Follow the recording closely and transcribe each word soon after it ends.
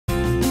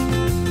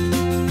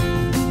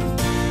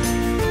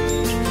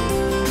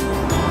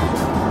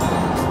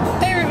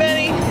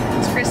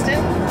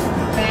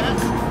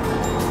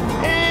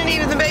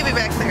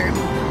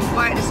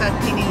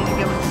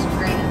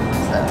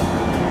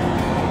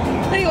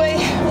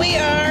we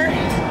are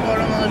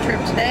going on a little trip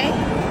today,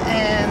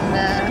 and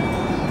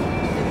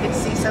you can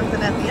see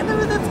something at the end of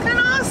it that's kind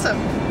of awesome,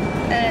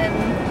 and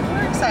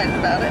we're excited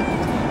about it.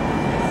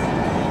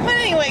 But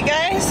anyway,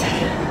 guys,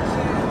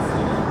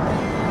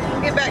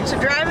 we'll get back to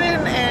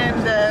driving,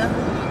 and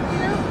you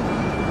know,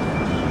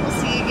 we'll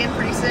see you again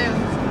pretty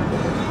soon.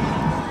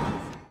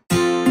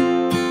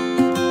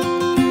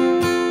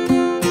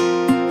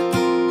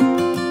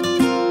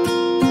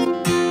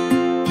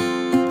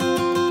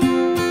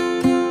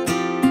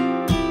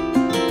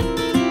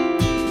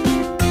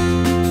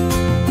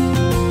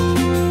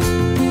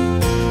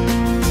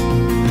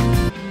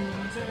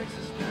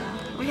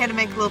 Had to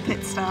make a little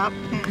pit stop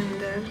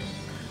and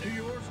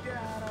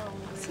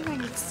see if I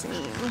can see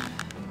him.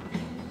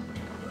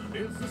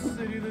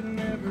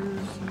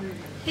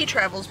 He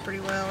travels pretty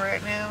well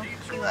right now.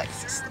 He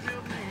likes to sleep.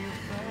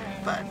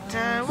 But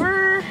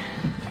we're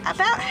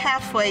about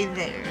halfway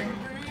there.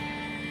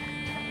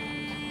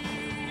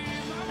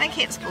 I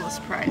can't spoil the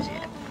surprise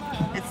yet.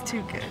 It's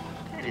too good.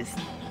 It is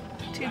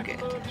too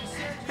good.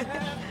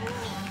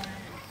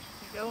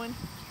 Going.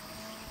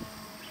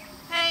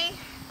 Hey.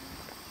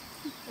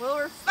 Well,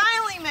 we're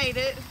finally made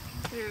it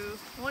through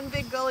one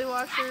big gully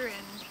washer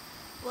and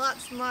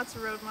lots and lots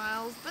of road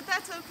miles, but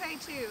that's okay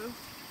too.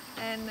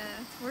 And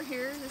we're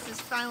here. This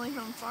is Finally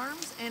Home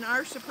Farms, and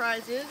our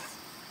surprise is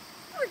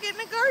we're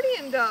getting a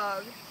guardian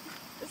dog.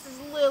 This is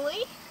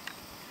Lily,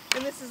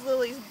 and this is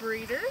Lily's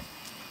breeder.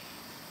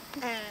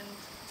 And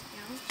you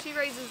know, she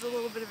raises a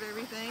little bit of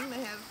everything.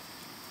 They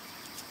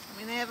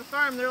have a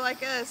farm. They're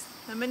like us,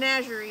 a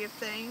menagerie of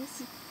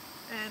things,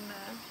 and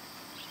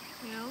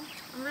you know,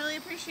 I really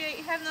appreciate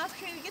you having the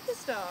opportunity to get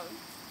this dog.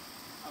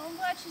 Oh, I'm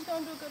glad she's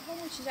going to a good home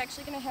and she's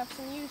actually going to have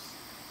some use.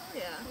 Oh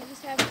yeah. We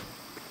just have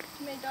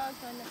too many dogs,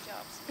 not enough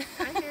jobs.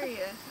 I hear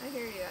you. I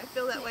hear you. I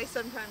feel that way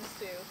sometimes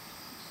too.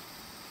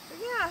 But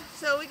yeah,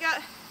 so we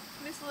got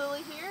Miss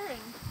Lily here, and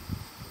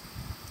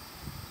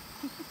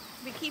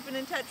be keeping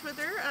in touch with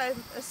her, I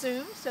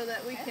assume, so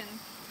that we can,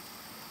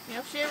 you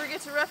know, if she ever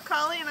gets a rough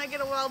collie and I get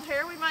a wild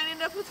hair, we might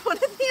end up with one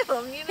of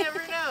them. You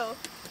never know.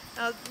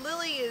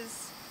 Lily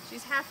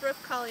she's half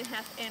rough collie and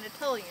half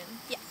Anatolian.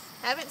 Yes.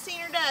 Haven't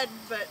seen her dad,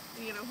 but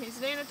you know, he's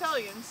an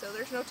Anatolian, so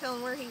there's no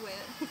telling where he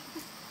went.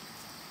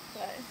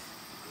 But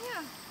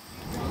yeah.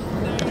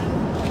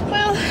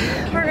 Well,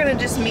 we're gonna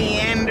just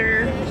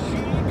meander,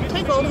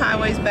 take old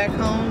highways back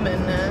home,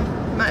 and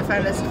might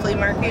find us a flea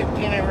market.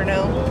 You never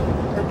know.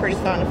 We're pretty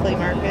fond of flea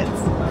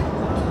markets.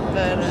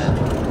 But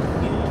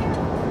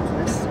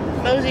let's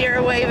mosey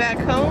our way back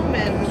home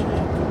and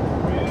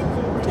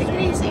take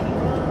it easy.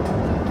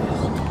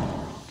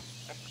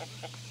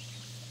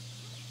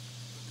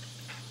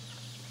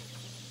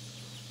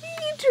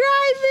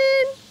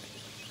 Driving.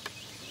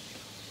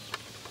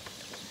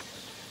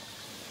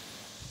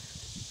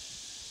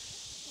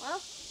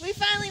 Well, we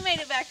finally made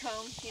it back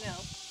home, you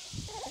know.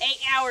 8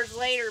 hours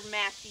later,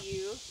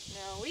 Matthew.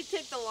 No, we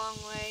took the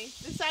long way.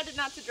 Decided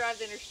not to drive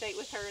the interstate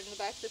with her in the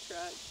back of the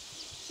truck.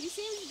 She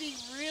seems to be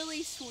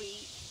really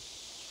sweet.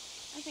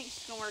 I think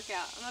she's gonna work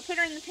out. I'm gonna put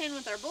her in the pen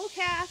with our bull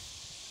calf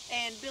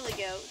and billy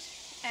goat,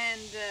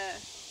 and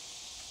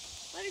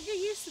let her get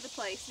used to the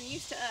place and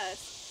used to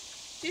us.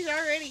 She's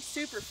already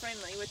super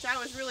friendly, which I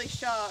was really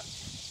shocked,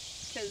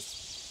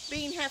 because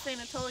being half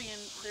Anatolian,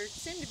 they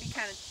seem to be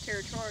kind of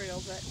territorial,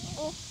 but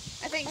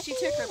I think she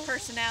took her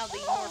personality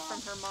more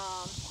from her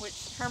mom,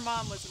 which her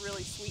mom was a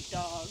really sweet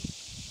dog.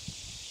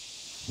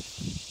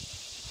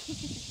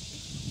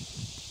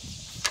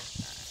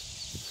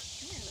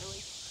 Come here, Lily.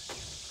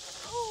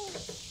 Oh,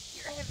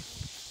 you're heavy.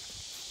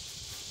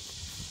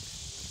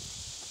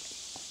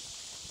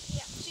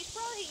 Yeah, she's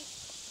probably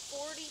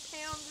 40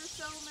 pounds or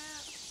so,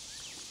 Matt.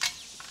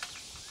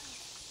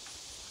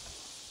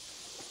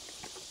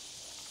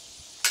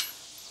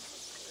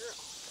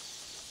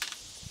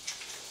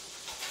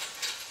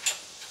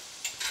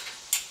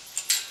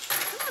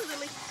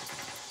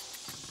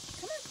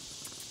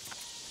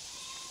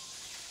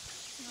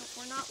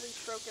 We're not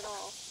leash broke at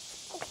all.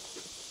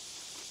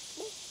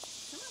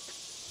 Come on.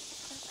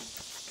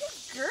 Good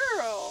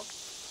girl.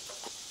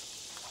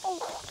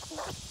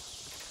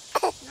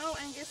 No,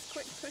 Angus,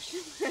 quit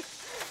pushing.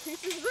 He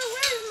says, well,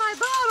 where's my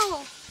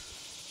bottle?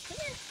 Come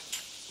here.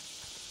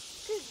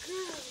 Good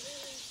girl,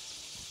 Lily.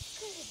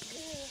 Good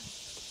girl.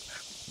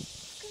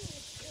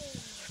 Good girl.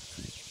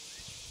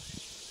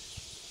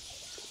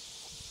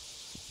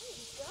 There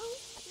you go.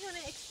 You want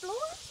to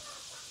explore?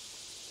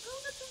 Go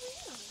look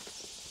around.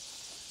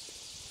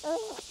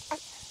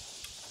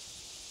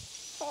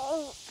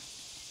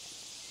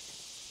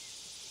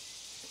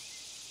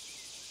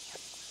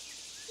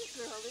 Good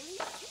girl, Lily.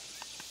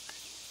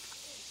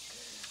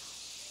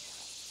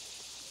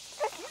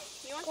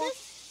 You want this?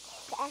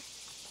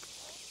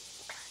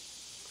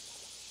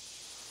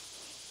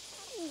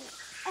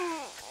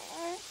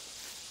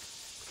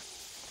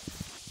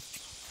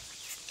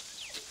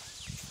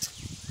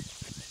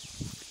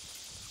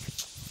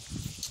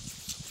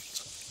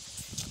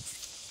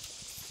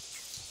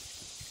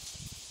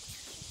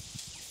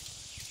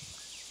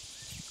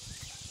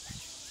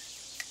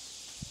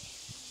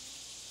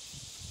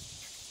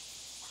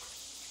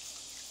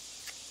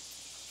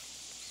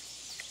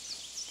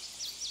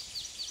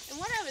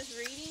 what I was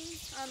reading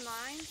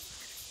online,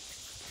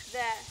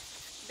 that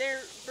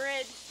they're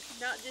bred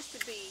not just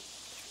to be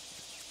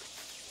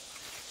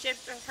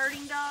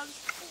herding dogs,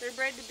 they're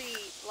bred to be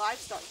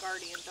livestock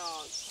guardian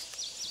dogs.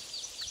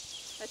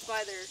 That's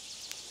why they're,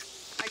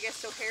 I guess,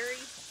 so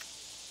hairy.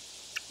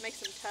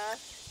 Makes them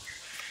tough,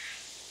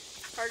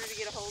 harder to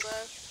get a hold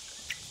of.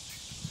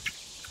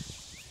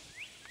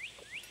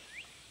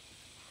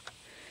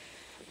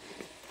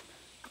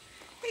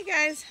 Hey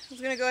guys, I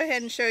was going to go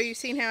ahead and show you,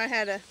 seeing how I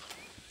had a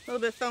little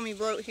bit of foamy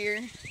bloat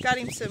here. Got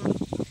him some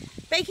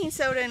baking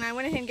soda and I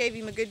went ahead and gave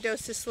him a good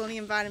dose of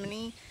selenium vitamin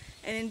E.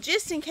 And then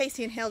just in case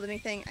he inhaled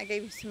anything, I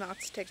gave him some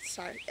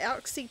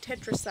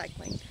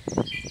oxytetracycline.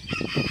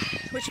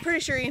 Which I'm pretty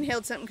sure he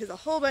inhaled something because a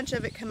whole bunch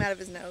of it come out of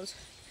his nose.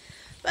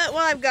 But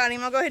while I've got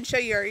him, I'll go ahead and show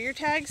you our ear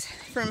tags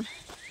from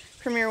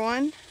Premier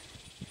One.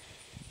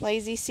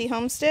 Lazy C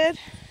Homestead.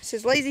 It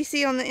says Lazy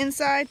C on the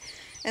inside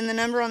and the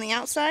number on the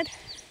outside.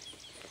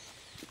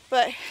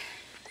 But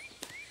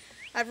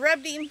I've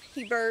rubbed him,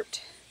 he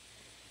burped.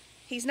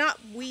 He's not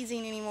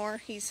wheezing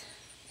anymore. He's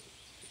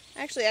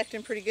actually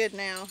acting pretty good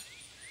now.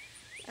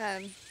 But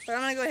I'm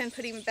going to go ahead and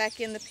put him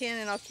back in the pen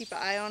and I'll keep an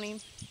eye on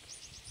him.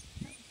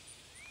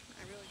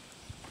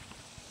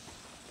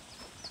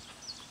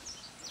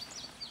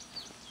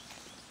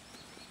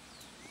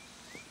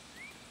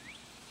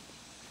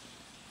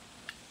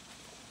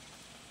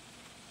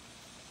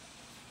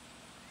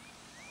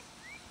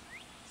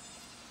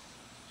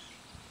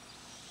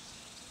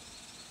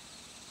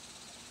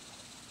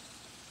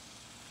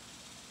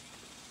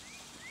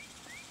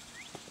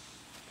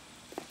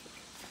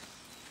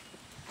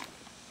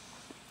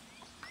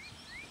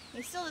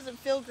 He still doesn't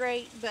feel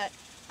great, but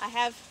I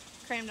have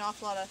crammed an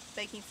awful lot of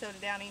baking soda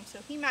down him, so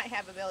he might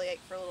have a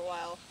bellyache for a little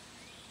while.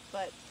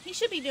 But he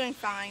should be doing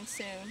fine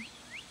soon.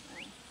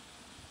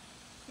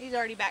 He's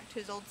already back to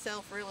his old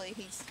self, really.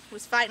 He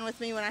was fighting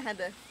with me when I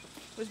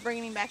was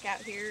bringing him back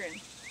out here,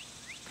 and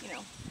you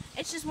know,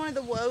 it's just one of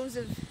the woes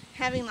of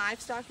having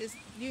livestock is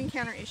you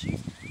encounter issues.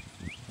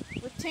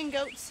 With 10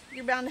 goats,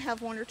 you're bound to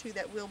have one or two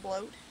that will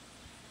bloat.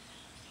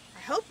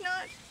 I hope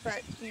not,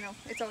 but you know,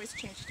 it's always a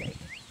chance to take.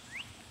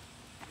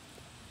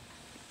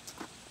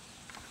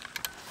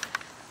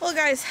 Well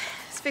guys,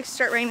 it's fixed to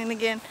start raining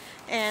again,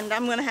 and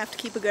I'm going to have to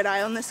keep a good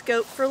eye on this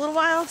goat for a little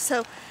while,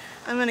 so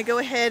I'm going to go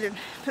ahead and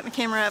put my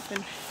camera up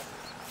and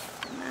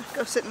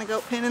go sit in the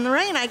goat pen in the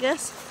rain, I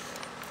guess.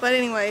 But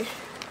anyway,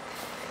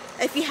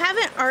 if you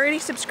haven't already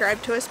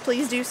subscribed to us,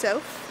 please do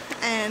so,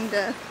 and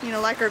you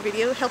know, like our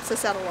video. It helps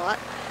us out a lot.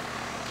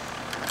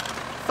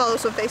 Follow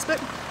us on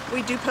Facebook.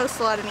 We do post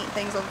a lot of neat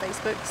things on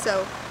Facebook,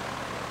 so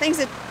things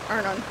that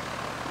aren't on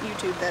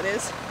YouTube, that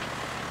is.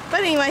 But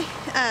anyway,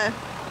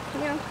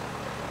 you know,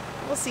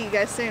 we'll see you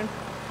guys soon.